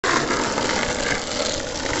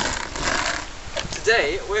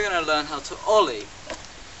Today we're going to learn how to Ollie,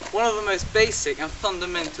 one of the most basic and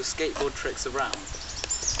fundamental skateboard tricks around.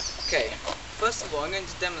 Okay, first of all I'm going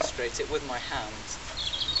to demonstrate it with my hands.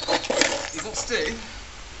 You've got to do,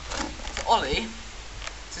 for Ollie,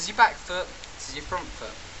 this is your back foot, this is your front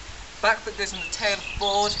foot. Back foot goes on the tail of the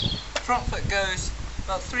board, front foot goes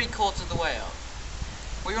about 3/4 of the way up.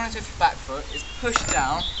 What you want to do with your back foot is push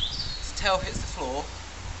down, so the tail hits the floor,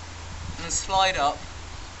 and then slide up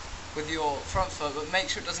with your front foot, but make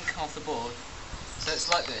sure it doesn't come off the board. So it's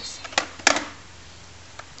like this.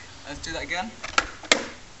 Let's do that again.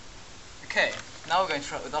 Okay, now we're going to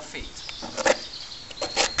try it with our feet.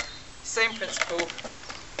 Same principle.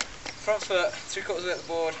 Front foot 3/4 of the way up the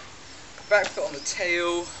board, back foot on the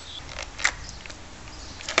tail.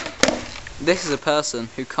 This is a person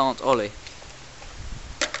who can't Ollie.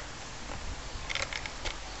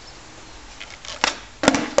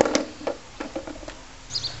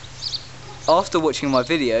 After watching my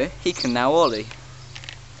video, he can now Ollie.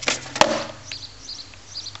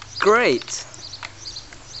 Great!